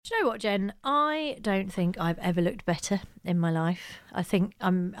Do you know what, Jen? I don't think I've ever looked better in my life. I think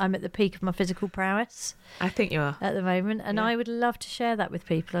I'm at the peak of my physical prowess. I think you are. At the moment. And I would love to share that with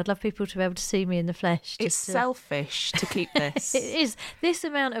people. I'd love people to be able to see me in the flesh. It's selfish to keep this. It is. This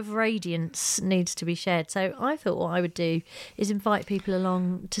amount of radiance needs to be shared. So I thought what I would do is invite people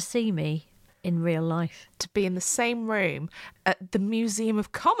along to see me in real life. To be in the same room at the Museum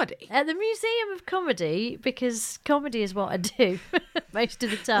of Comedy. At the Museum of Comedy, because comedy is what I do most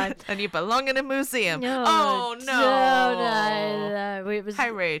of the time. And you belong in a museum. Oh, no. It was, how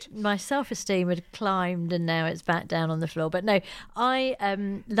rude. My self-esteem had climbed and now it's back down on the floor. But no, I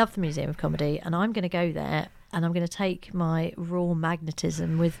love the Museum of Comedy and I'm going to go there and I'm going to take my raw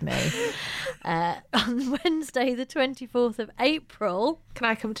magnetism with me on Wednesday, the 24th of April. Can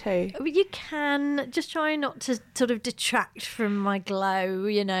I come too? You can. Just try not to sort of detract from my glow,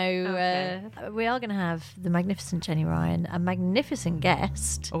 you know. Okay. We are going to have the magnificent Jenny Ryan, a magnificent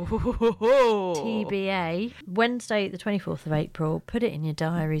guest. Oh. TBA. Wednesday, the 24th of April. Put it in your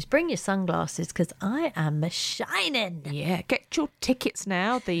diaries. Bring your sunglasses because I am shining. Yeah, get your tickets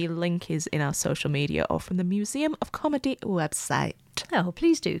now. The link is in our social media or from the Museum of Comedy website. Oh,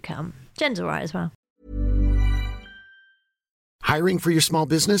 please do come. Jen's all right as well. Hiring for your small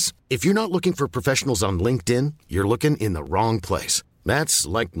business? If you're not looking for professionals on LinkedIn, you're looking in the wrong place. That's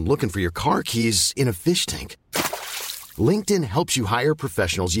like looking for your car keys in a fish tank. LinkedIn helps you hire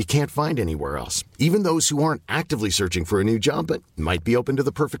professionals you can't find anywhere else, even those who aren't actively searching for a new job but might be open to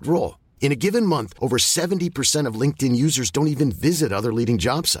the perfect role. In a given month, over 70% of LinkedIn users don't even visit other leading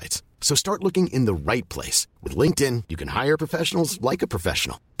job sites. So start looking in the right place. With LinkedIn, you can hire professionals like a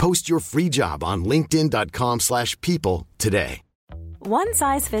professional. Post your free job on linkedin.com/people today. One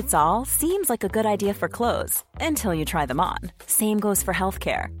size fits all seems like a good idea for clothes until you try them on. Same goes for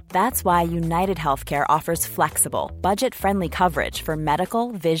healthcare. That's why United Healthcare offers flexible, budget-friendly coverage for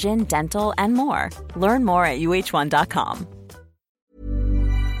medical, vision, dental, and more. Learn more at uh1.com.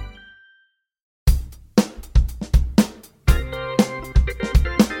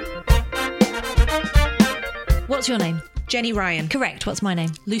 What's your name? Jenny Ryan. Correct. What's my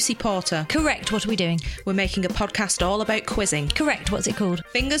name? Lucy Porter. Correct. What are we doing? We're making a podcast all about quizzing. Correct. What's it called?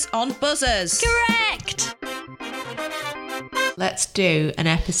 Fingers on Buzzers. Correct. Let's do an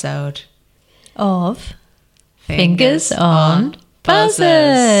episode Of Fingers on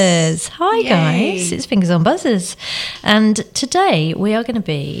Buzzers. Hi Yay. guys, it's Fingers on Buzzers. And today we are going to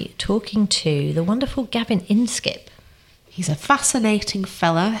be talking to the wonderful Gavin Inskip. He's a fascinating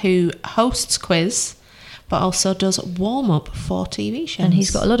fella who hosts quiz, but also does warm-up for TV shows. And he's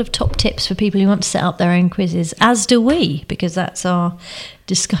got a lot of top tips for people who want to set up their own quizzes, as do we, because that's our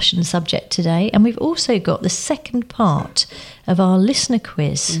discussion subject today. And we've also got the second part of our listener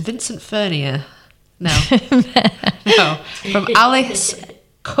quiz. Vincent Furnier. No. No. From Alice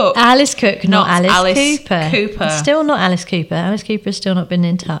Cook. Alice Cook, not Alice Cooper. Cooper. Still not Alice Cooper. Alice Cooper has still not been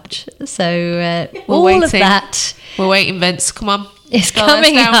in touch. So all waiting. of that We're waiting, Vince. Come on. is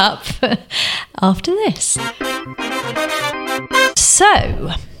coming up after this.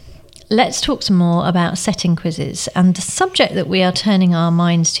 So, let's talk some more about setting quizzes. And the subject that we are turning our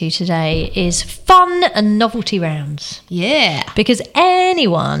minds to today is fun and novelty rounds. Yeah. Because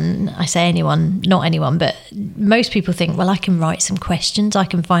anyone, I say anyone, not anyone, but most people think, well, I can write some questions. I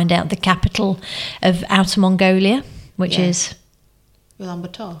can find out the capital of Outer Mongolia, which is...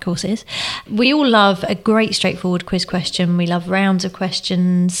 Ulaanbaatar. Of course it is. We all love a great straightforward quiz question. We love rounds of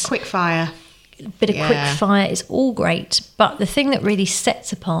questions. Quick fire. Bit of quick fire. It's all great. But the thing that really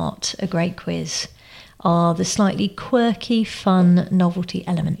sets apart a great quiz are the slightly quirky, fun, novelty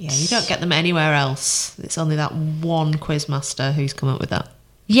elements. Yeah, you don't get them anywhere else. It's only that one quizmaster who's come up with that.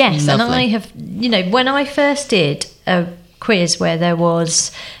 Yes, Lovely. and I have, when I first did a quiz where there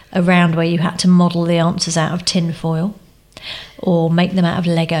was a round where you had to model the answers out of tin foil or make them out of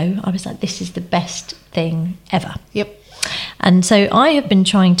Lego, I was like, this is the best thing ever. Yep. And so I have been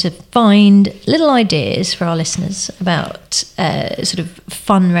trying to find little ideas for our listeners about sort of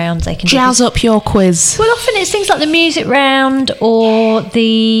fun rounds they can Jazz up your quiz. Well, often it's things like the music round or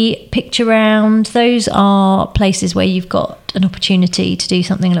the picture round. Those are places where you've got an opportunity to do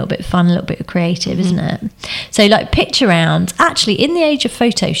something a little bit fun, a little bit creative, isn't it? So like picture rounds, actually in the age of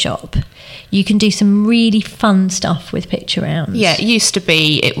Photoshop, you can do some really fun stuff with picture rounds. Yeah, it used to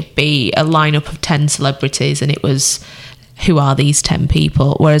be, it would be a lineup of 10 celebrities and it was, who are these 10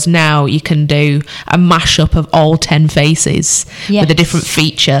 people? Whereas now you can do a mashup of all 10 faces with a different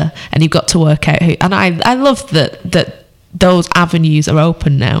feature and you've got to work out who. And I love that those avenues are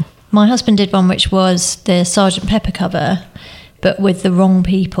open now. My husband did one which was the Sgt. Pepper cover, but with the wrong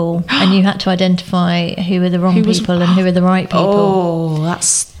people, and you had to identify who were the wrong people and who were the right people. Oh,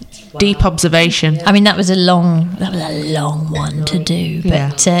 that's deep observation. I mean, that was a long one to do,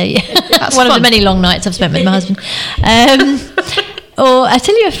 but That's one fun. of the many long nights I've spent with my husband. Or I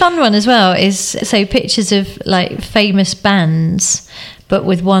tell you a fun one as well is pictures of like famous bands, but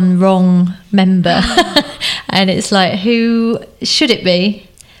with one wrong member, and it's like, who should it be?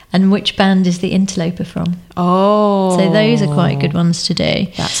 And which band is the interloper from? Oh. So those are quite good ones to do.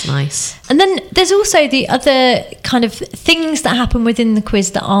 That's nice. And then there's also the other kind of things that happen within the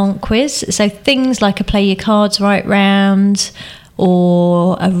quiz that aren't quiz. So things like a play your cards right round,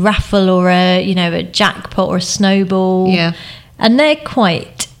 or a raffle, or a jackpot or a snowball. Yeah. And they're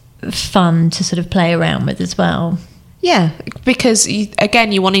quite fun to sort of play around with as well. Yeah, because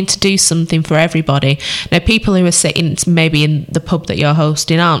you're wanting to do something for everybody. Now, people who are sitting maybe in the pub that you're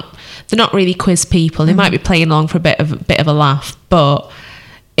hosting they're not really quiz people. They might be playing along for a bit of a laugh, but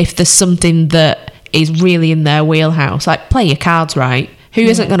if there's something that is really in their wheelhouse, like play your cards right, who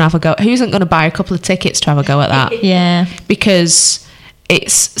isn't going to have a go? Who isn't going to buy a couple of tickets to have a go at that? Yeah, because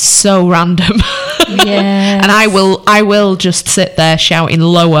it's so random. Yeah, and I will just sit there shouting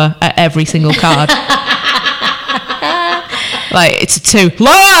lower at every single card. Like, it's a 2.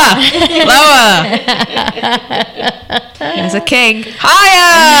 Lower! There's a king.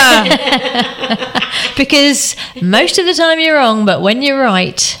 Higher! Because most of the time you're wrong, but when you're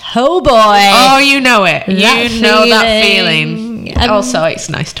right, oh boy. Oh, you know it. That You know that feeling. Also, it's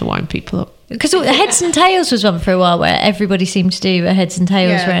nice to wind people up. Because Heads and Tails was one for a while where everybody seemed to do a Heads and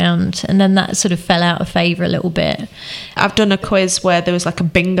Tails round, and then that sort of fell out of favour a little bit. I've done a quiz where there was like a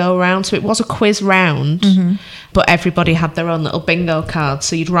bingo round, so it was a quiz round, but everybody had their own little bingo card,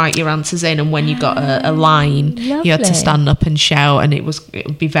 so you'd write your answers in, and when you got a line, you had to stand up and shout, and it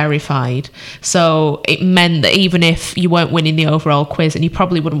would be verified. So it meant that even if you weren't winning the overall quiz, and you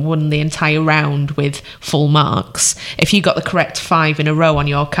probably wouldn't won the entire round with full marks, if you got the correct 5 in a row on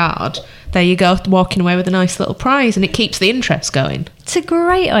your card, there you go, walking away with a nice little prize, and it keeps the interest going. It's a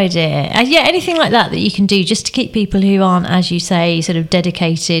great idea. Anything like that you can do just to keep people who aren't, as you say, sort of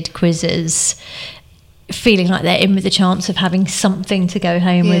dedicated quizzers feeling like they're in with the chance of having something to go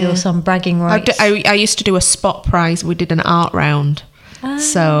home with, or some bragging rights. I used to do a spot prize. We did an art round.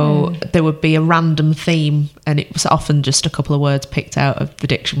 So there would be a random theme, and it was often just a couple of words picked out of the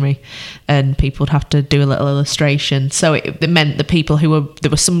dictionary, and people would have to do a little illustration. So it meant the people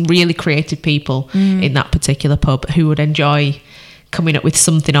there were some really creative people in that particular pub who would enjoy coming up with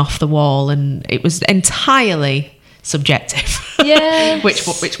something off the wall, and it was entirely subjective. Yeah.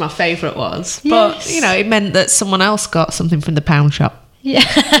 which my favourite was. Yes. But it meant that someone else got something from the pound shop. Yeah.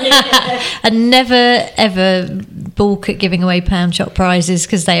 And never ever balk at giving away pound shop prizes,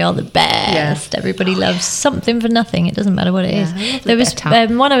 because they are the best. Everybody loves something for nothing. It doesn't matter what it is. There was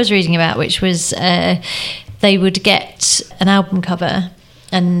one I was reading about, which was they would get an album cover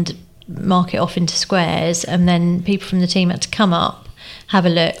and mark it off into squares, and then people from the team had to come up, have a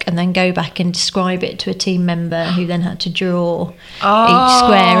look, and then go back and describe it to a team member who then had to draw each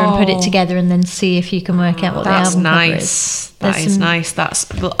square and put it together, and then see if you can work out what the album cover is. That is nice. That's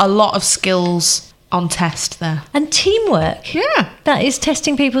a lot of skills on test there. And teamwork. Yeah. That is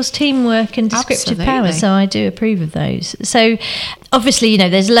testing people's teamwork and descriptive power. So I do approve of those. So obviously,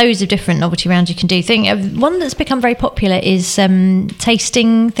 there's loads of different novelty rounds you can do. One that's become very popular is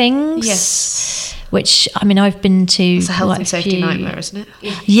tasting things. Yes. Which, I've been to. It's a health and safety nightmare, isn't it?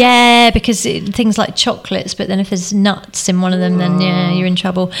 Yeah, because things like chocolates, but then if there's nuts in one of them, then you're in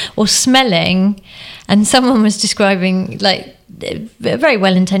trouble. Or smelling. And someone was describing like a very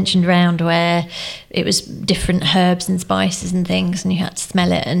well-intentioned round where it was different herbs and spices and things, and you had to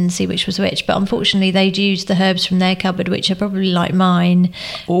smell it and see which was which. But unfortunately, they'd used the herbs from their cupboard, which are probably like mine,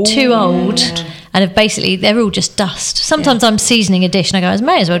 too old, and they're all just dust. Sometimes I'm seasoning a dish and I go, I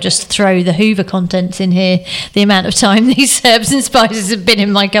may as well just throw the Hoover contents in here. The amount of time these herbs and spices have been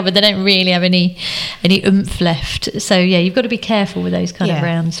in my cupboard, they don't really have any oomph left. So you've got to be careful with those kind of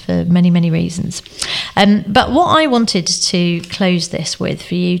rounds for many, many reasons. But what I wanted to close this with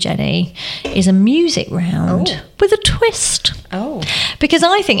for you, Jenny, is a music round with a twist. Because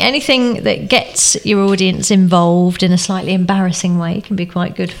I think anything that gets your audience involved in a slightly embarrassing way can be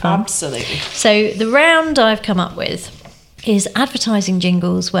quite good fun. Absolutely. So the round I've come up with is advertising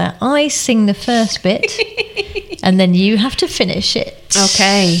jingles, where I sing the first bit and then you have to finish it.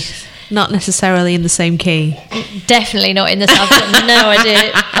 Okay. Not necessarily in the same key. Definitely not in the same. I've got no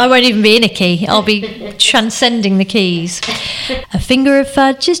idea. I won't even be in a key. I'll be transcending the keys. A finger of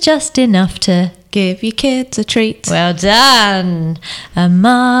fudge is just enough to Give your kids a treat. Well done. A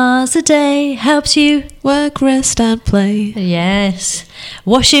Mars a day helps you Work, rest and play. Yes.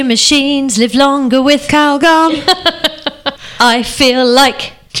 Washing machines live longer with Calgon. I feel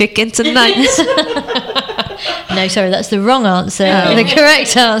like Chicken tonight. No, sorry, that's the wrong answer. The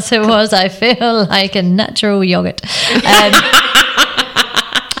correct answer was I feel like a natural yogurt. It's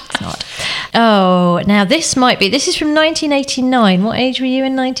not. Oh, now this is from 1989. What age were you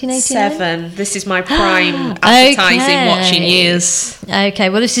in 1989? 7. This is my prime advertising watching years. Okay,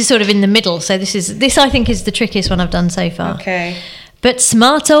 well this is sort of in the middle. So this I think is the trickiest one I've done so far. Okay. But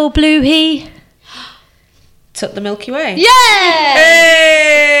smart old Blue he Took the Milky Way. Yeah!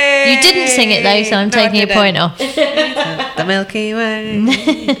 Hey! You didn't sing it though, so I'm taking a point off. The Milky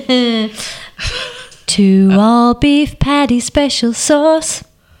Way. To all beef patty special sauce.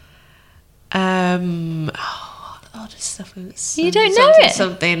 Stuff you don't know it.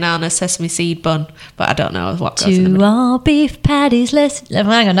 Something on a sesame seed bun, but I don't know what goes in the To middle. all beef patties,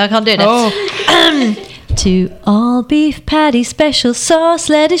 hang on, I can't do it now. Oh. To all beef patty special sauce,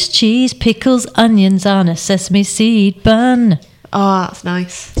 lettuce, cheese, pickles, onions on a sesame seed bun. Oh, that's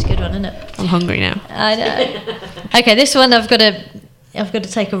nice. It's a good one, isn't it? I'm hungry now. I know. Okay, this one I've got to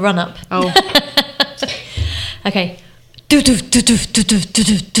take a run up. Oh. Okay.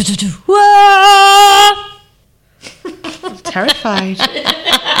 Whoa! I'm terrified.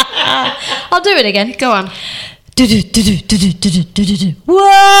 I'll do it again. Go on.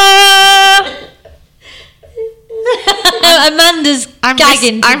 Whoa! Amanda's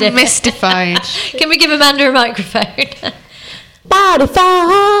gagging to I'm death. mystified. Can we give Amanda a microphone? Body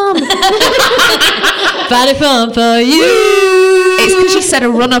farm. Body farm for you. It's because you said a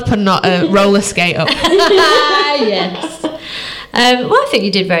run up and not a roller skate up. Yes. Well, I think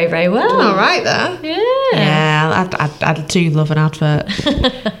you did very, very well. All right there. Yeah. I do love an advert.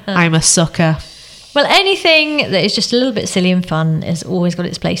 I'm a sucker. Well, anything that is just a little bit silly and fun has always got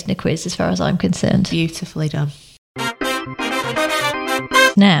its place in a quiz, as far as I'm concerned. Beautifully done.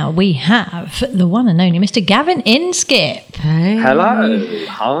 Now we have the one and only Mr. Gavin Inskip. Hello.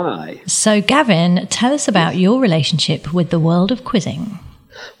 Hi. So, Gavin, tell us about your relationship with the world of quizzing.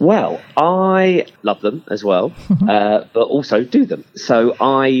 Well, I love them as well, but also do them. So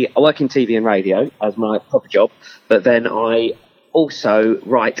I work in TV and radio as my proper job, but then I also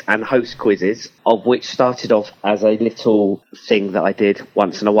write and host quizzes, of which started off as a little thing that I did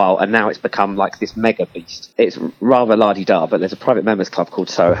once in a while, and now it's become like this mega beast. It's rather la-di-da, but there's a private members club called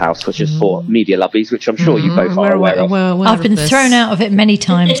Soho House, which is for media lovelies, which I'm sure you both are aware of. I've been thrown out of it many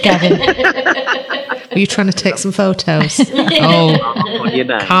times, Gavin. Were you trying to take some photos? Oh, On your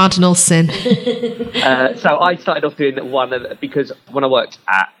name. cardinal sin. So I started off doing because when I worked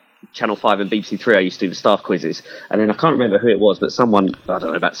at Channel 5 and BBC 3, I used to do the staff quizzes, and then I can't remember who it was, but someone, I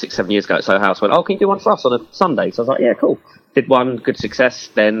don't know, about 6-7 years ago at Soho House went, "Oh, can you do one for us on a Sunday?" So I was like, "Yeah, cool." Did one, good success,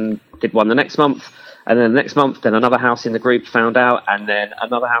 then did one the next month, and then the next month, then another house in the group found out, and then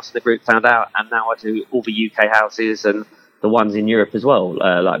another house in the group found out, and now I do all the UK houses and the ones in Europe as well,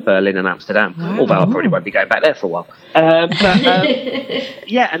 like Berlin and Amsterdam, although I probably won't be going back there for a while.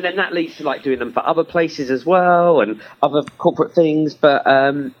 Yeah, and then that leads to like doing them for other places as well and other corporate things. But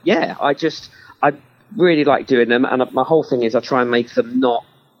yeah, I really like doing them, and my whole thing is I try and make them not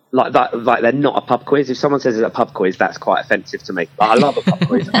like that, like they're not a pub quiz. If someone says it's a pub quiz, that's quite offensive to me. But I love a pub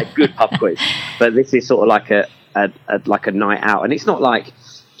quiz, a good pub quiz. But this is sort of like a night out, and it's not like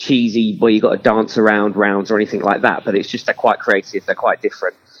cheesy where you got to dance around rounds or anything like that, but it's just they're quite creative, they're quite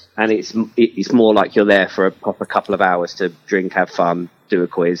different, and it's more like you're there for a proper couple of hours to drink, have fun, do a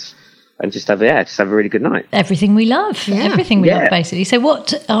quiz, and just have a really good night. Everything we love. Everything we love, basically. So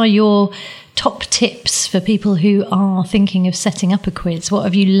what are your top tips for people who are thinking of setting up a quiz? What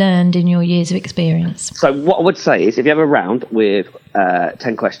have you learned in your years of experience? So what I would say is if you have a round with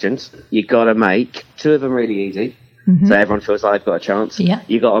 10 questions, you got to make 2 of them really easy. Mm-hmm. So everyone feels like they've got a chance. Yeah.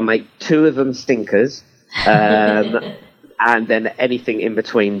 You got to make 2 of them stinkers, and then anything in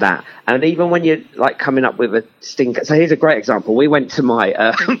between that. And even when you're like coming up with a stinker, so here's a great example. We went to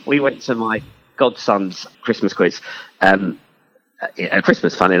my godson's Christmas quiz, at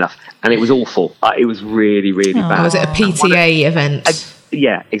Christmas, fun enough, and it was awful. It was really, really bad. Was it a PTA event?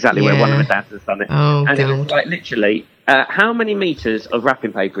 Yeah, exactly. Where one of the dads has done it. Oh, and God. it was like literally, how many meters of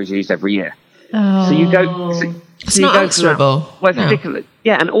wrapping paper is used every year? Oh. So you go. It's not answerable. Well, it's ridiculous.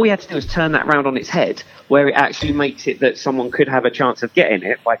 Yeah, and all you had to do was turn that round on its head, where it actually makes it that someone could have a chance of getting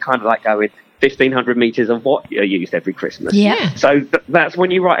it by kind of like going 1,500 meters of what are used every Christmas. Yeah. So that's when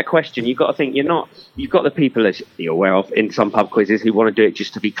you write a question, you've got to think you've got the people, as you're aware of, in some pub quizzes who want to do it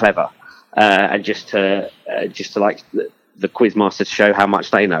just to be clever, and just to like the quizmaster to show how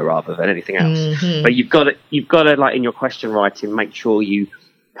much they know rather than anything else. But you've got to like in your question writing, make sure you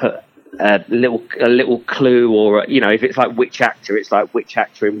put a little clue, or if it's like which actor, it's like which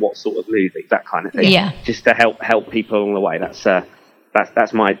actor in what sort of movie, that kind of thing. Yeah. Just to help people along the way.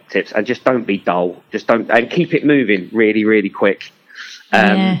 That's my tips. And just don't be dull. And keep it moving really, really quick.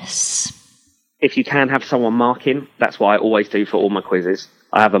 Yes. If you can have someone marking, that's what I always do for all my quizzes.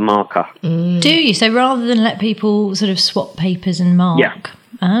 I have a marker. Do you? So rather than let people sort of swap papers and mark? Yeah.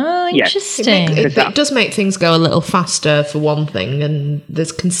 Oh, Yeah. interesting. It does make things go a little faster for one thing, and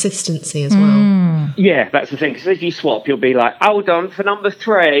there's consistency as well. Yeah, that's the thing. Because if you swap, you'll be like, hold on, for number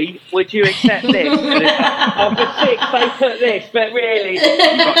 3, would you accept this? And it's like, for 6, they put this, but really, you've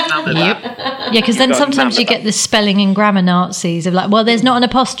got none of that. Yeah, because then You've got sometimes none you of get the spelling and grammar Nazis of like, well, there's not an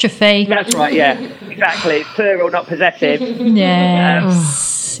apostrophe. That's right, yeah. Exactly. It's plural, not possessive.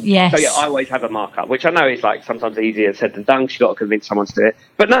 Yes. Yes. So yeah, I always have a markup, which I know is like sometimes easier said than done. 'Cause you've got to convince someone to do it.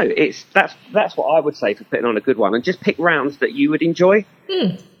 But no, that's what I would say for putting on a good one, and just pick rounds that you would enjoy.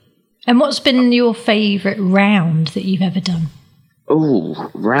 And what's been your favourite round that you've ever done?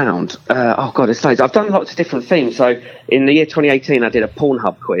 Oh, round. Oh God, it's loads. I've done lots of different themes. So in the year 2018, I did a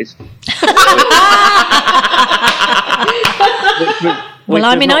Pornhub quiz. Well,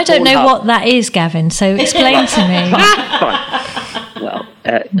 I mean, I don't know what that is, Gavin, so explain to me. Fine. Well,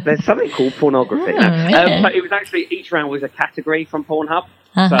 there's something called pornography. But it was actually, each round was a category from Pornhub.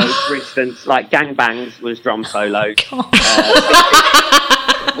 So, for instance, like gangbangs was drum solo.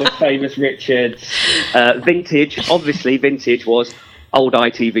 Was Famous Richards. Vintage, obviously, vintage was old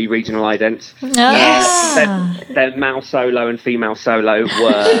ITV regional idents. Then male solo and female solo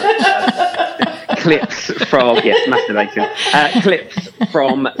were clips from clips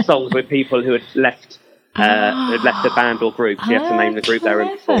from songs with people who had left a band or group. So you have to name the group they were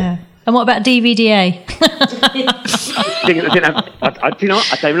in before. And what about DVDA? I do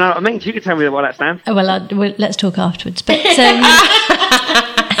not. I don't know what I mean. You can tell me what that stands. Oh, well, let's talk afterwards. But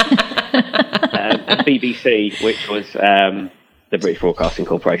BBC, which was the British Broadcasting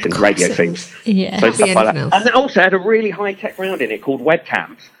Corporation, radio themes. Yeah. So stuff like that. And then also had a really high-tech round in it called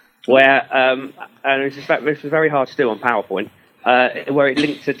webcams, where and this was very hard to do on PowerPoint, where it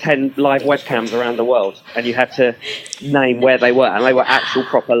linked to 10 live webcams around the world, and you had to name where they were, and they were actual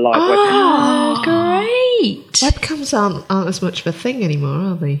proper live webcams. Oh, great. Webcams aren't as much of a thing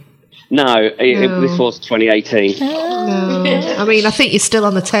anymore, are they? No, this was 2018. No. I mean, I think you're still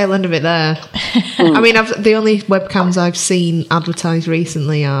on the tail end of it there. I mean, the only webcams I've seen advertised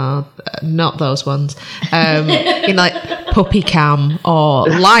recently are not those ones. Like Puppy Cam or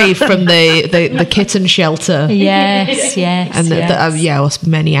live from the kitten shelter. Yes. And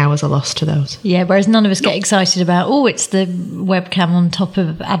many hours are lost to those. Yeah, whereas none of us get excited about, it's the webcam on top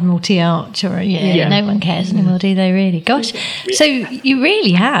of Admiralty Arch, or no one cares anymore, do they really? Gosh, so you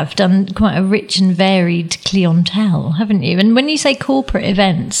really have done quite a rich and varied clientele, haven't you? And when you say corporate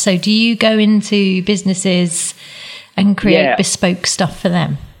events, so do you go into businesses and create bespoke stuff for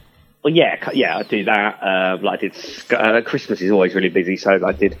them? Well, yeah, I do that. I did Christmas is always really busy, so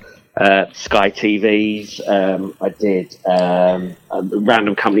I did Sky TVs. I did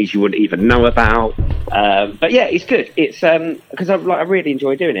random companies you wouldn't even know about. But yeah, it's good. It's because I really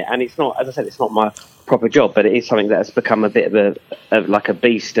enjoy doing it, and it's not, as I said, it's not my proper job, but it is something that has become a bit of like a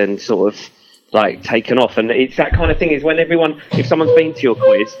beast and sort of like taken off. And it's that kind of thing is when if someone's been to your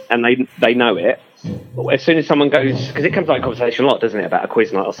quiz and they know it, as soon as someone goes, because it comes like conversation a lot, doesn't it, about a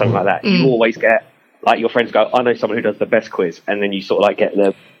quiz night or something like that, you always get like your friends go, I know someone who does the best quiz, and then you sort of like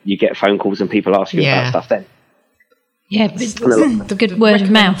get phone calls and people ask you about stuff then. Yeah, the good word of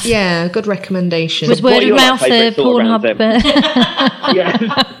mouth. Yeah, good recommendation. Was word of mouth the Pornhub?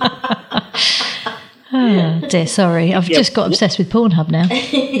 Oh dear, sorry. I've just got obsessed with Pornhub now.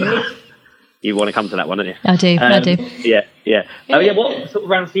 You want to come to that one, don't you? I do. Yeah. Oh yeah, what sort of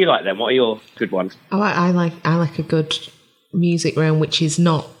rounds do you like then? What are your good ones? I like a good music round, which is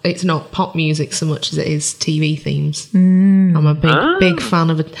it's not pop music so much as it is TV themes. I'm a big fan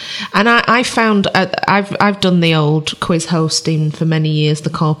of it, and I found I've done the old quiz hosting for many years, the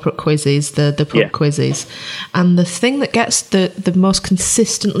corporate quizzes, the pub quizzes, and the thing that gets the most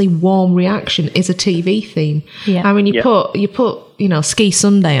consistently warm reaction is a TV theme. Yeah. I mean, you put Ski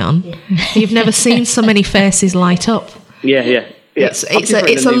Sunday on, you've never seen so many faces light up. Yeah.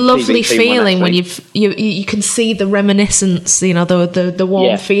 It's a lovely feeling when you can see the reminiscence, the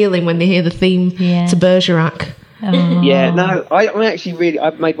warm feeling when they hear the theme to Bergerac. Oh. Yeah, no, I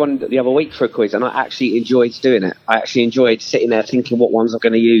made one the other week for a quiz, and I actually enjoyed doing it. I actually enjoyed sitting there thinking what ones I'm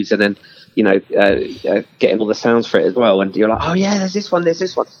going to use, and then getting all the sounds for it as well. And you're like, oh yeah, there's this one.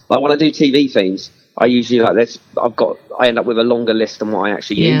 Like when I do TV themes, I usually I end up with a longer list than what I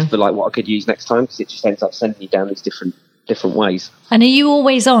actually use for like what I could use next time, because it just ends up sending you down these different ways. And are you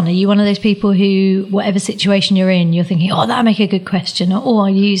always on? Are you one of those people who, whatever situation you're in, you're thinking, oh, that'll make a good question, or I'll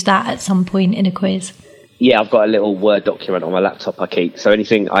use that at some point in a quiz? Yeah, I've got a little Word document on my laptop I keep. So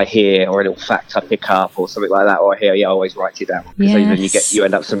anything I hear or a little fact I pick up or something like that, or I hear, I always write it down. Because then you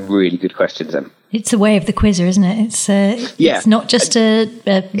end up with some really good questions then. It's a way of the quizzer, isn't it? It's not just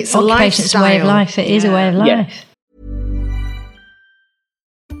it's occupation, it's a way of life. It is a way of life.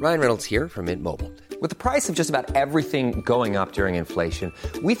 Ryan Reynolds here from Mint Mobile. With the price of just about everything going up during inflation,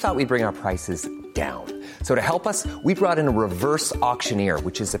 we thought we'd bring our prices down. So to help us, we brought in a reverse auctioneer,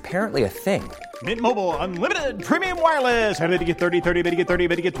 which is apparently a thing. Mint Mobile Unlimited Premium Wireless. How to get 30, 30, bit to get 30,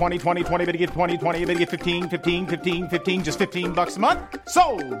 bit to get 20, 20, 20, bit to get 20, 20, bit to get 15, 15, 15, 15, just $15 a month?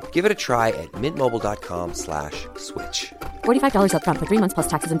 Sold! Give it a try at mintmobile.com/switch. $45 up front for 3 months plus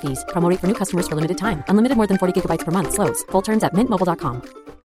taxes and fees. Promo rate for new customers for limited time. Unlimited more than 40 gigabytes per month. Slows full terms at mintmobile.com.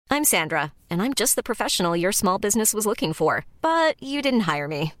 I'm Sandra, and I'm just the professional your small business was looking for. But you didn't hire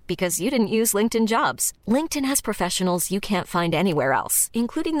me because you didn't use LinkedIn Jobs. LinkedIn has professionals you can't find anywhere else,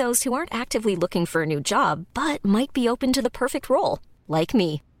 including those who aren't actively looking for a new job, but might be open to the perfect role, like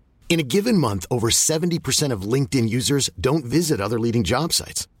me. In a given month, over 70% of LinkedIn users don't visit other leading job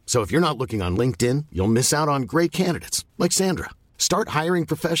sites. So if you're not looking on LinkedIn, you'll miss out on great candidates like Sandra. Start hiring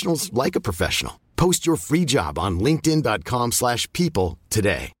professionals like a professional. Post your free job on linkedin.com/people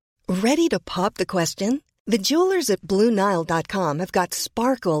today. Ready to pop the question? The jewelers at BlueNile.com have got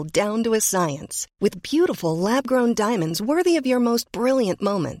sparkle down to a science with beautiful lab-grown diamonds worthy of your most brilliant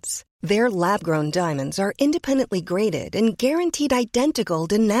moments. Their lab-grown diamonds are independently graded and guaranteed identical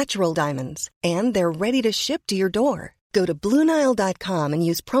to natural diamonds, and they're ready to ship to your door. Go to BlueNile.com and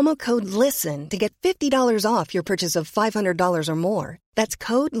use promo code LISTEN to get $50 off your purchase of $500 or more. That's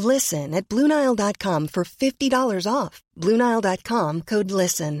code LISTEN at BlueNile.com for $50 off. BlueNile.com, code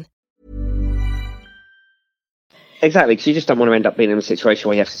LISTEN. Exactly, because you just don't want to end up being in a situation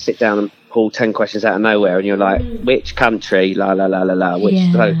where you have to sit down and pull 10 questions out of nowhere, and you're like, which country, la la la la la. So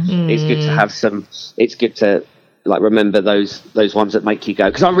it's good to have some. It's good to like remember those ones that make you go.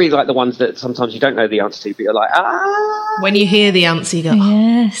 Because I really like the ones that sometimes you don't know the answer to, but you're like, When you hear the answer, you go,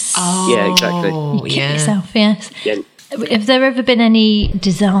 yes. Oh, yeah, exactly. You kick yourself, yes. Yeah. Have there ever been any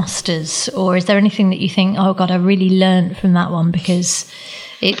disasters, or is there anything that you think, oh God, I really learned from that one because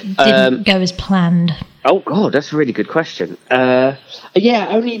it didn't go as planned? Oh God, that's a really good question. Yeah,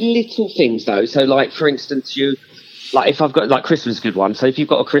 only little things though. So like, for instance, if I've got like Christmas, good one. So if you've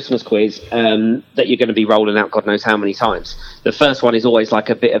got a Christmas quiz that you're going to be rolling out God knows how many times, the first one is always like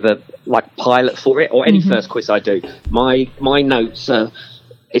a bit of a like pilot for it, or any first quiz I do. My notes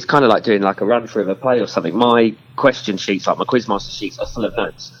it's kind of like doing like a run through of a play or something. My question sheets, like my Quizmaster sheets, are full of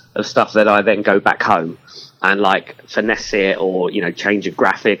notes of stuff that I then go back home and like finesse it, or change a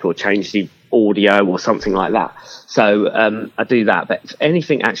graphic or change the audio or something like that. So I do that. But if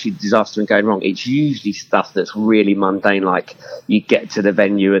anything actually disaster and going wrong, it's usually stuff that's really mundane, like you get to the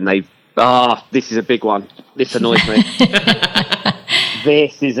venue and this is a big one, this annoys me.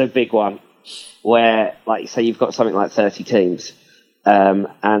 This is a big one where, like, say you've got something like 30 teams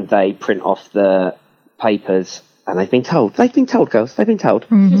and they print off the papers, and they've been told, girls,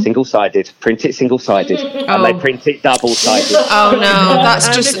 single-sided, print it single-sided, and they print it double-sided. Oh no,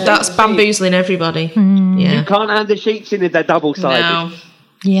 that's bamboozling everybody. Yeah. You can't hand the sheets in if they're double-sided. No.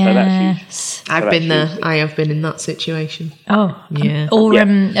 Yes. I've been there. I have been in that situation. Oh, yeah. Or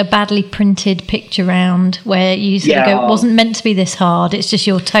a badly printed picture round where you sort of go, it wasn't meant to be this hard, it's just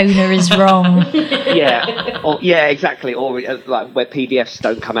your toner is wrong. Yeah, exactly. Or like where PDFs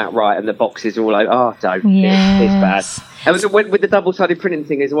don't come out right and the boxes are all like, it's bad. And with the double-sided printing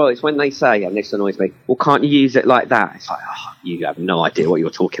thing as well, it's when they say, and this annoys me, well, can't you use it like that? It's like, you have no idea what you're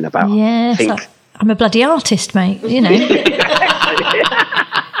talking about. Yeah, like, I'm a bloody artist, mate,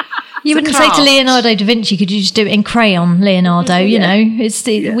 You wouldn't say to Leonardo da Vinci, could you just do it in crayon, Leonardo?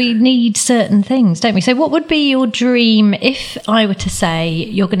 We need certain things, don't we? So what would be your dream if I were to say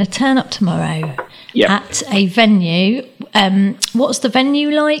you're going to turn up tomorrow at a venue? What's the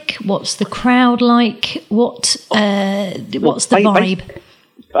venue like? What's the crowd like? What's the vibe?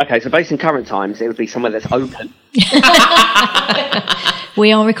 Okay, so based in current times, it would be somewhere that's open.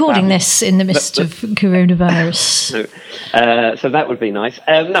 We are recording this in the midst of coronavirus. So that would be nice.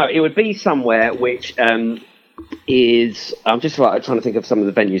 No, it would be somewhere which is... I'm just trying to think of some of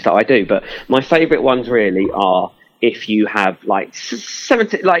the venues that I do, but my favourite ones really are if you have like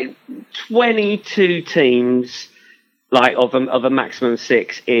 22 teams, like of a maximum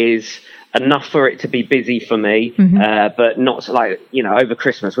 6, is enough for it to be busy for me, but not like, you know, over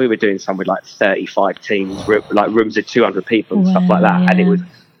Christmas we were doing some with like 35 teams, like rooms of 200 people and stuff like that, and it was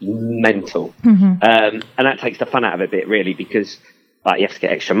mental. And that takes the fun out of it a bit, really, because like you have to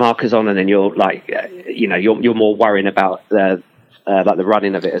get extra markers on, and then you're like, you know, you're more worrying about like the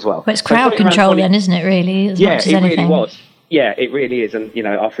running of it as well. But it's crowd control then, isn't it? Really, as much as anything. Really was. Yeah, it really is. And you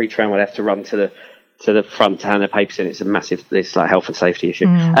know, after each round, we'd have to run to the front to hand the papers in. It's a massive, this like health and safety issue.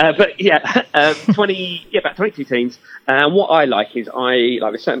 But yeah, about 22 teams. And what I like is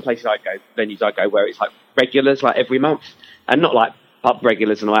there's certain places venues I go where it's like regulars, like every month, and not like pub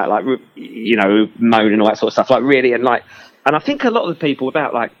regulars and all that, like, you know, moan and all that sort of stuff. Like really, and I think a lot of the people,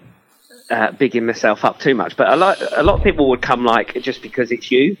 without like bigging myself up too much, but a lot of people would come like just because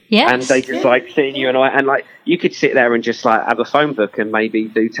it's you, and they just like seeing you and all that, and like you could sit there and just like have a phone book and maybe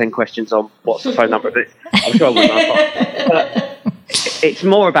do 10 questions on what's the phone number of it. I'm sure I wouldn't. But it's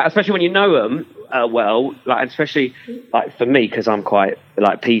more about, especially when you know them well, like especially like for me, because I'm quite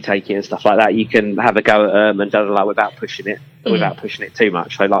like pee taking and stuff like that. You can have a go at them and without pushing it too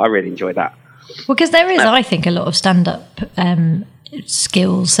much. So like I really enjoy that. Well, because there is, I think, a lot of stand-up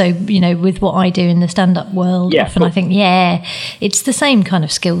skills. So, you know, with what I do in the stand-up world, often I think, it's the same kind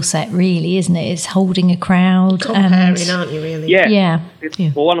of skill set, really, isn't it? It's holding a crowd. Comparing, aren't you, really? Yeah.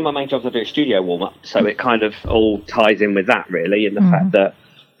 Well, one of my main jobs, I do a studio warm-up, so it kind of all ties in with that, really, and the fact that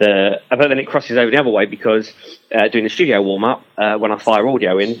but then it crosses over the other way, because doing the studio warm-up, when I fire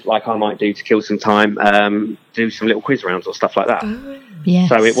audio in, like I might do to kill some time, do some little quiz rounds or stuff like that. Yes.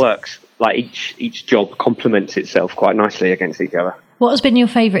 So it works. Like each job complements itself quite nicely against each other. What has been your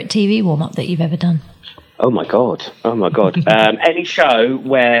favourite TV warm-up that you've ever done? Oh my god! Any show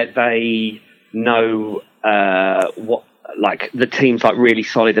where they know what, like the team's like really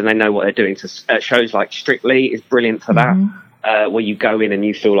solid and they know what they're doing. So shows like Strictly is brilliant for that, where you go in and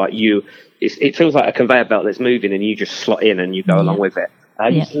you feel like it feels like a conveyor belt that's moving and you just slot in and you go along with it. I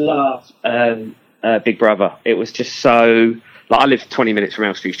just loved Big Brother. It was just so. Like I live 20 minutes from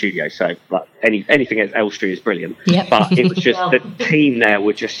Elstree Studio, so like anything at Elstree is brilliant. Yep. But it was just the team there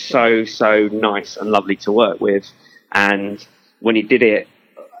were just so nice and lovely to work with. And when you did it,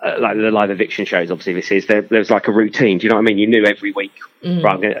 like the live eviction shows, obviously there was like a routine. Do you know what I mean? You knew every week,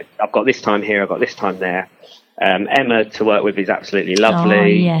 right? I've got this time here, I've got this time there. Emma to work with is absolutely lovely. Oh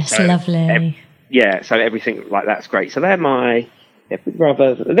yes, so lovely. So everything like that's great. So they're my.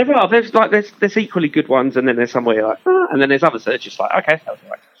 Rather, there's equally good ones, and then there's some where you're like, and then there's others that are just like, okay, that was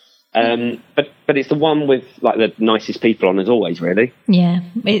right. But it's the one with like the nicest people on as always, really. Yeah,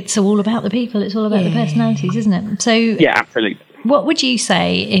 it's all about the people. It's all about the personalities, isn't it? So yeah, absolutely. What would you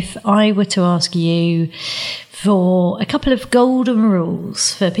say if I were to ask you for a couple of golden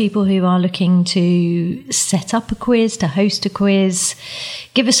rules for people who are looking to set up a quiz, to host a quiz?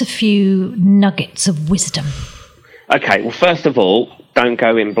 Give us a few nuggets of wisdom. Okay, well, first of all, don't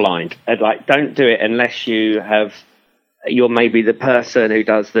go in blind. Like, don't do it unless you're maybe the person who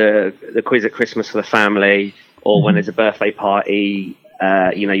does the quiz at Christmas for the family, or when there's a birthday party,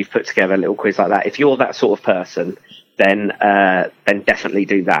 you know, you've put together a little quiz like that. If you're that sort of person, then definitely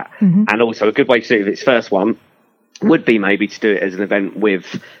do that. And also a good way to do its first one would be maybe to do it as an event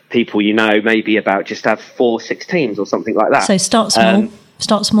with people you know, maybe about just have 4-6 teams or something like that. So start small.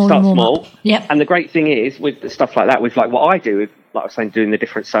 Start small. Yep. And the great thing is with stuff like that, with like what I do, with, like I was saying, doing the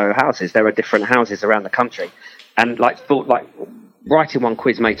different Soho houses, there are different houses around the country. And like writing one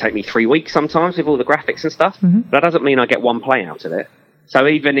quiz may take me 3 weeks sometimes with all the graphics and stuff. But that doesn't mean I get one play out of it. So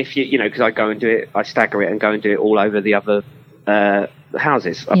even if you know, because I go and do it, I stagger it and go and do it all over the other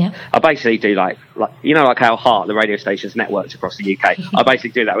houses. I basically do like you know, like how Heart, the radio stations, networks across the UK. I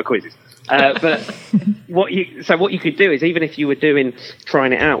basically do that with quizzes. But what you could do is, even if you were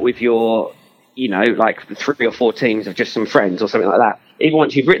trying it out with your, you know, like 3 or 4 teams of just some friends or something like that, even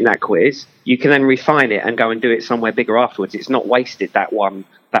once you've written that quiz, you can then refine it and go and do it somewhere bigger afterwards. It's not wasted, that one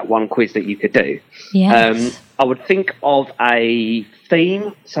quiz that you could do. Yes. I would think of a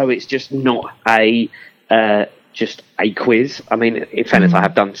theme, so it's just not just a quiz. I mean, in fairness, I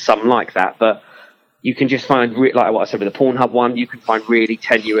have done some like that, but you can just find, like what I said with the Pornhub one, you can find really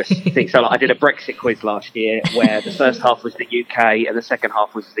tenuous things. So like, I did a Brexit quiz last year where the first half was the UK and the second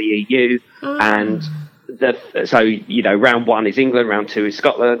half was the EU. And so, you know, round 1 is England, round 2 is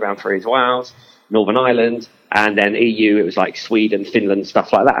Scotland, round 3 is Wales, Northern Ireland, and then EU, it was like Sweden, Finland,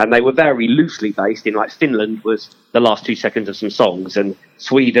 stuff like that. And they were very loosely based in, like, Finland was the last 2 seconds of some songs, and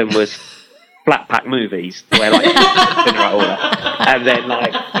Sweden was Flat Pack movies, where like in right order, and then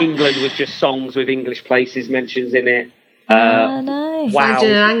like England was just songs with English places mentions in it. Nice. Wow,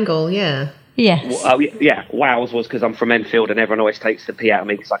 an angle, Yes. Wows was because I'm from Enfield and everyone always takes the P out of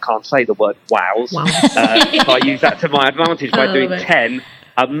me because I can't say the word wows. I use that to my advantage by doing 10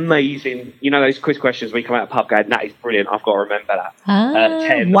 amazing, those quiz questions when you come out of pub going, that is brilliant, I've got to remember that.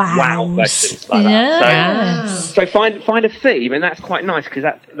 10 wow questions like that. So find a theme, and that's quite nice because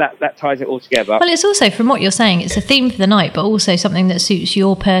that ties it all together. Well, it's also, from what you're saying, it's a theme for the night, but also something that suits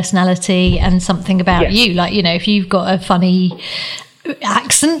your personality and something about you. Like, if you've got a funny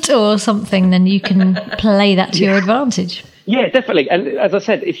accent or something, then you can play that to your advantage. Yeah, definitely. And as I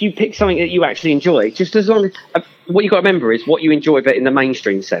said, if you pick something that you actually enjoy, just as long as what you've got to remember is what you enjoy, but in the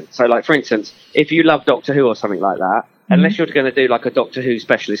mainstream sense. So, like, for instance, if you love Doctor Who or something like that, unless you're going to do like a Doctor Who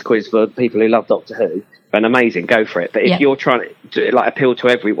specialist quiz for people who love Doctor Who, then amazing, go for it. But if you're trying to like appeal to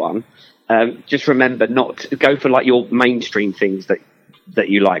everyone, just remember not to go for like your mainstream things that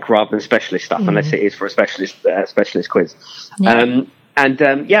you like rather than specialist stuff, unless it is for a specialist quiz.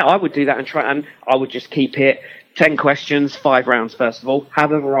 I would do that and try, and I would just keep it 10 questions, 5 rounds, first of all.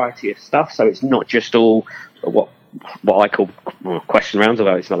 Have a variety of stuff, so it's not just all what I call question rounds,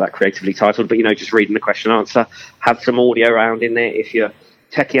 although it's not that creatively titled, but, just reading the question and answer. Have some audio around in there if you're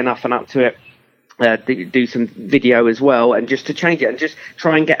techie enough and up to it. Do some video as well, and just to change it, and just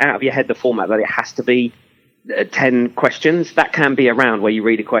try and get out of your head the format that it has to be 10 questions. That can be around where you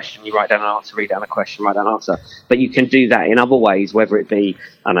read a question, you write down an answer, read down a question, write down an answer. But you can do that in other ways, whether it be,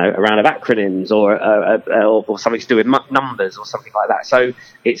 a round of acronyms or something to do with numbers or something like that. So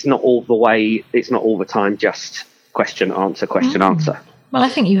it's not all the time just question, answer, question, answer. Well, I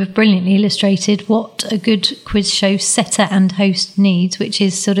think you have brilliantly illustrated what a good quiz show setter and host needs, which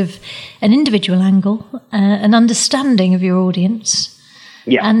is sort of an individual angle, an understanding of your audience,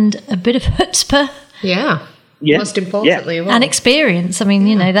 and a bit of chutzpah. Yeah. Most importantly. Yeah. And experience. I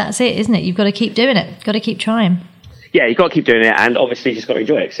mean, that's it, isn't it? You've got to keep doing it. Got to keep trying. Yeah, you've got to keep doing it, and obviously you just got to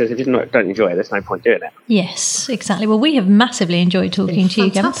enjoy it. Because if you don't enjoy it, there's no point doing it. Yes, exactly. Well, we have massively enjoyed talking to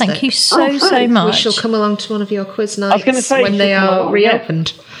you, Gavin. Thank you so much. We shall come along to one of your quiz nights I was gonna say, when they are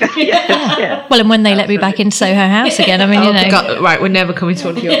reopened. Yeah. Well, and when they let me back into Soho House again. I mean, God, right, we're never coming to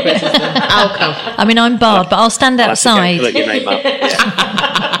one of your quizzes then. I'll come. I mean, I'm barred, but I'll stand outside. Look your name up.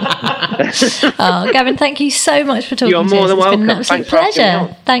 Gavin, thank you so much for talking to us. You're more than welcome. It's been an absolute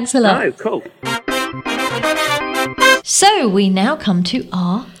pleasure. Thanks a lot. Oh, cool. So we now come to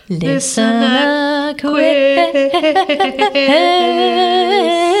our listener quiz.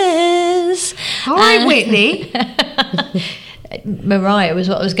 All right, Whitney. Mariah was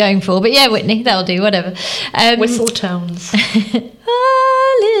what I was going for, but yeah, Whitney, that'll do, whatever. Whistle tones.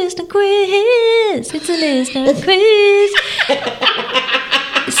 Listener quiz. It's a listener quiz.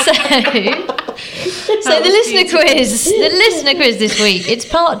 So the listener quiz this week, it's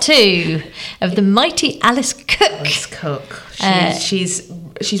part 2 of the mighty Alice Cook. Alice Cook. She's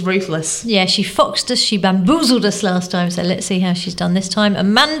ruthless. Yeah, she foxed us, she bamboozled us last time, so let's see how she's done this time.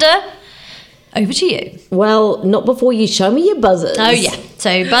 Amanda, over to you. Well, not before you show me your buzzers. Oh yeah,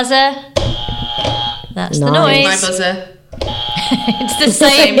 so buzzer, that's the noise. My buzzer. It's the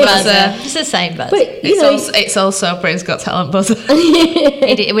same buzzer. It's the same buzzer. But, it's also Britain's Got Talent buzzer.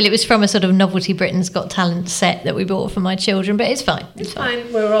 It was from a sort of novelty Britain's Got Talent set that we bought for my children, but it's fine. It's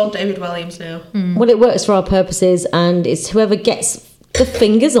fine. We're all David Williams now. Well, it works for our purposes, and it's whoever gets the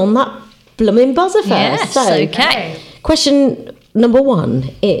fingers on that blooming buzzer first. Yes, okay. Question number 1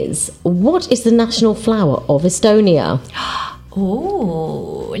 is, what is the national flower of Estonia?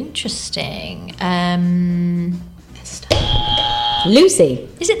 Oh, interesting. Lucy.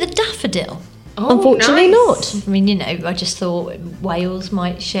 Is it the daffodil? Oh, unfortunately nice. not. I mean, I just thought Wales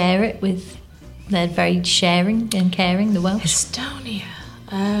might share it with... They're very sharing and caring, the Welsh. Estonia.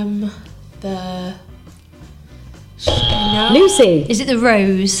 Lucy. Is it the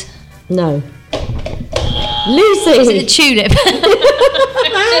rose? No. Lucy. Is it the tulip?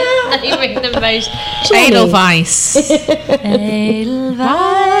 Naming the most... Edelweiss.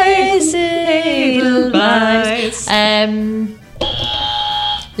 Edelweiss. Edelweiss.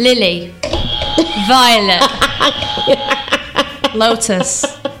 Lily. Violet. Lotus.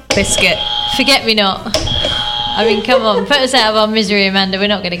 Biscuit. Forget me not. I mean, come on, put us out of our misery, Amanda. We're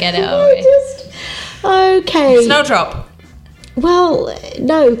not going to get it, are we? Okay. Snowdrop. Well,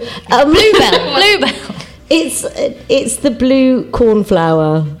 no. Bluebell. It's the blue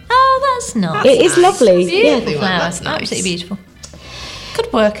cornflower. Oh, that's nice. It is lovely. Beautiful flower. That's nice. Absolutely beautiful.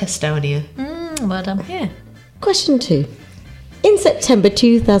 Good work, Estonia. Well done. Yeah. Question 2. In September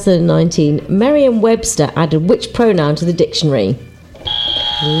 2019, Merriam-Webster added which pronoun to the dictionary?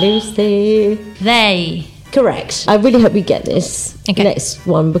 Lucy. They. Correct. I really hope we get this next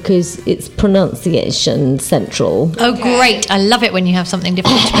one because it's pronunciation central. Oh, great. I love it when you have something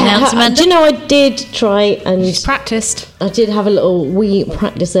different to pronounce, Amanda. Do you know, I did try and... She's practiced. I did have a little wee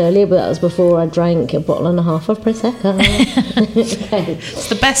practice earlier, but that was before I drank 1.5 bottles of Prosecco. It's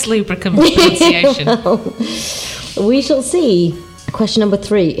the best lubricant for pronunciation. Well, we shall see. Question number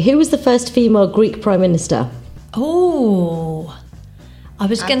 3. Who was the first female Greek Prime Minister? Oh... I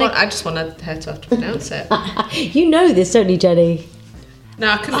just wanted her to have to pronounce it. You know this, don't you, Jenny?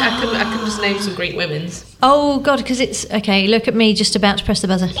 No, I couldn't just name some Greek women's. Oh, God, because it's... Okay, look at me just about to press the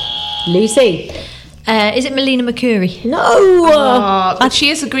buzzer. Lucy. Is it Melina Mercouri? No! But she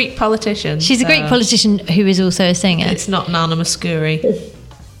is a Greek politician. She's a Greek politician who is also a singer. It's not Nana Mouskouri.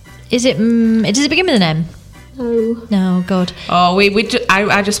 Is it... does it begin with an M? No, God. Oh,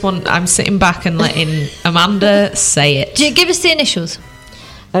 I'm sitting back and letting Amanda say it. Give us the initials.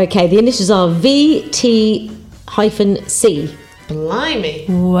 Okay, the initials are VT-C. Blimey.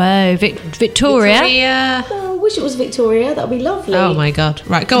 Whoa, Victoria. Oh, I wish it was Victoria. That would be lovely. Oh, my God.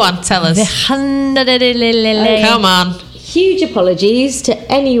 Right, go on, tell us. Come on. Huge apologies to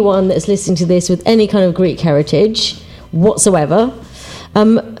anyone that's listening to this with any kind of Greek heritage whatsoever.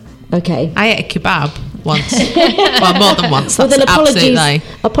 Okay. I ate a kebab once. Well, more than once. That's then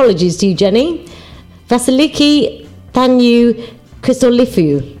apologies to you, Jenny. Vasiliki Thaniou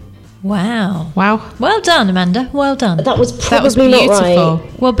Christolifou. Wow. Well done, Amanda. Well done. That was probably not right.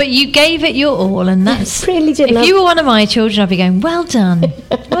 Well, but you gave it your all, and that's... really did. If you were one of my children, I'd be going, well done.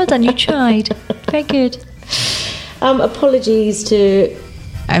 Well done, you tried. Very good. Apologies to...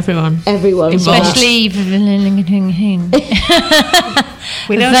 Everyone. Especially...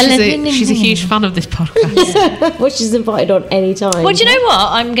 We know she's a huge fan of this podcast. Well, she's invited on any time. Well, do you know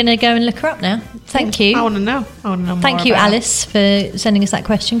what? I'm going to go and look her up now. Thank you. I want to know more. Thank you, Alice, for sending us that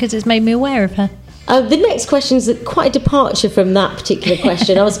question because it's made me aware of her. The next question is quite a departure from that particular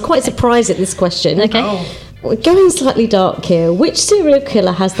question. I was quite surprised at this question. Okay. We're going slightly dark here. Which serial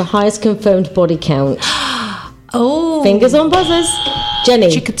killer has the highest confirmed body count? Oh. Fingers on buzzers. Jenny.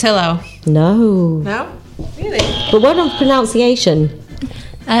 Chikatilo. No. Really? But what on pronunciation?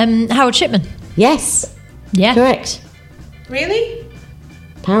 Harold Shipman. Yes. Yeah. Correct. Really?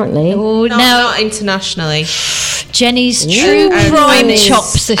 Apparently. Oh, not internationally. Jenny's true crime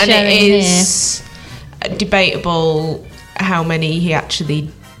chops are showing here. And it is debatable how many he actually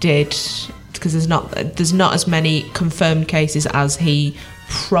did, because there's not as many confirmed cases as he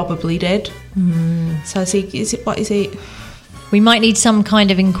probably did. So what is he? We might need some kind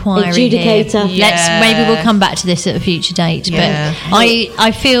of inquiry adjudicator. Here. Maybe we'll come back to this at a future date. Yeah. But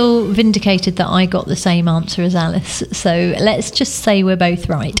I feel vindicated that I got the same answer as Alice. So let's just say we're both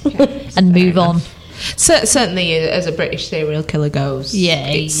right and move on. Certainly, as a British serial killer goes,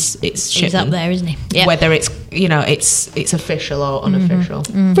 it's Shipman. up there, isn't he? Yep. Whether it's it's official or unofficial.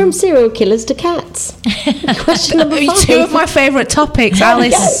 From serial killers to cats. Question number 5. 2 of my favourite topics,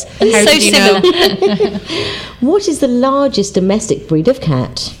 Alice. How so did you similar. know? What is the largest domestic breed of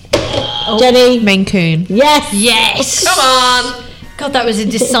cat? Jenny. Maine Coon. Yes. Come on. God, that was a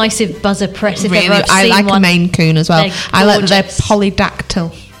decisive buzzer press. If Really, ever I've I seen like one. a Maine Coon as well. I like their gorgeous.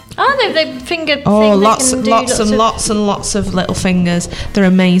 polydactyl. Oh, they finger. Oh, thing lots and lots of little fingers. They're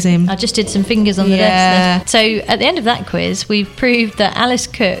amazing. I just did some fingers on the desk. So at the end of that quiz, we've proved that Alice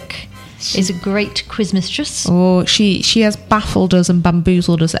Cook is a great quiz mistress. Oh, she has baffled us and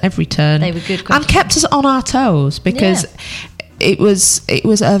bamboozled us at every turn. They were good questions. And kept us on our toes because it was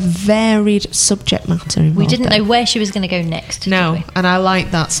a varied subject matter involved. We didn't there. know where she was going to go next. No, did we? and I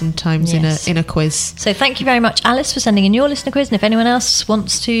like that sometimes Yes. in a quiz. So thank you very much, Alice, for sending in your listener quiz. And if anyone else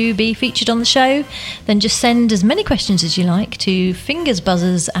wants to be featured on the show, then just send as many questions as you like to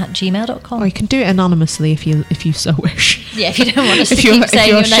fingersbuzzers@gmail.com. Or you can do it anonymously if you so wish. Yeah, if you don't want us to If keep you're saying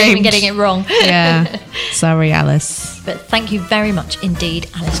your name ashamed. and getting it wrong. Yeah. Sorry, Alice. But thank you very much indeed,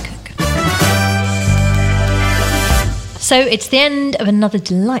 Alice Cook. So it's the end of another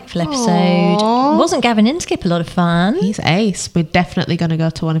delightful episode. Aww. Wasn't Gavin Inskip a lot of fun? He's ace. We're definitely going to go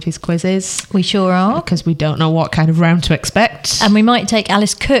to one of his quizzes. We sure are. Because we don't know what kind of round to expect. And we might take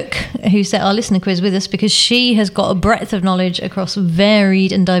Alice Cook, who set our listener quiz with us, because she has got a breadth of knowledge across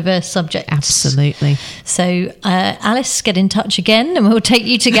varied and diverse subjects. Absolutely. So, Alice, get in touch again and we'll take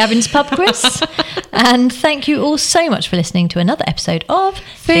you to Gavin's pub quiz. And thank you all so much for listening to another episode of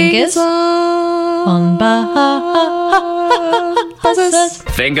Fingers on Buzz. buzzers.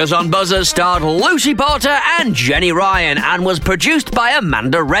 Fingers on Buzzers starred Lucy Porter and Jenny Ryan and was produced by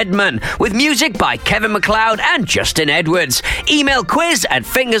Amanda Redman with music by Kevin MacLeod and Justin Edwards. Email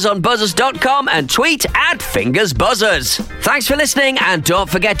quiz@fingersonbuzzers.com and tweet @fingersbuzzers. Thanks for listening and don't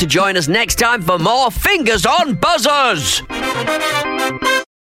forget to join us next time for more Fingers on Buzzers.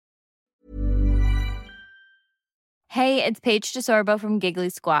 Hey, it's Paige DeSorbo from Giggly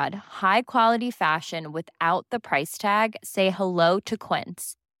Squad. High quality fashion without the price tag. Say hello to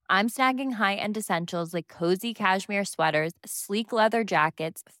Quince. I'm snagging high-end essentials like cozy cashmere sweaters, sleek leather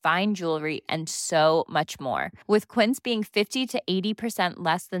jackets, fine jewelry, and so much more. With Quince being 50 to 80%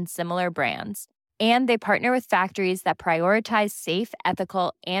 less than similar brands. And they partner with factories that prioritize safe,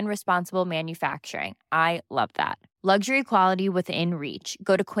 ethical, and responsible manufacturing. I love that. Luxury quality within reach.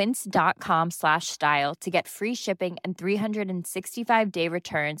 Go to quince.com/style to get free shipping and 365-day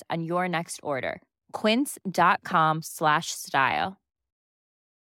returns on your next order. Quince.com/style.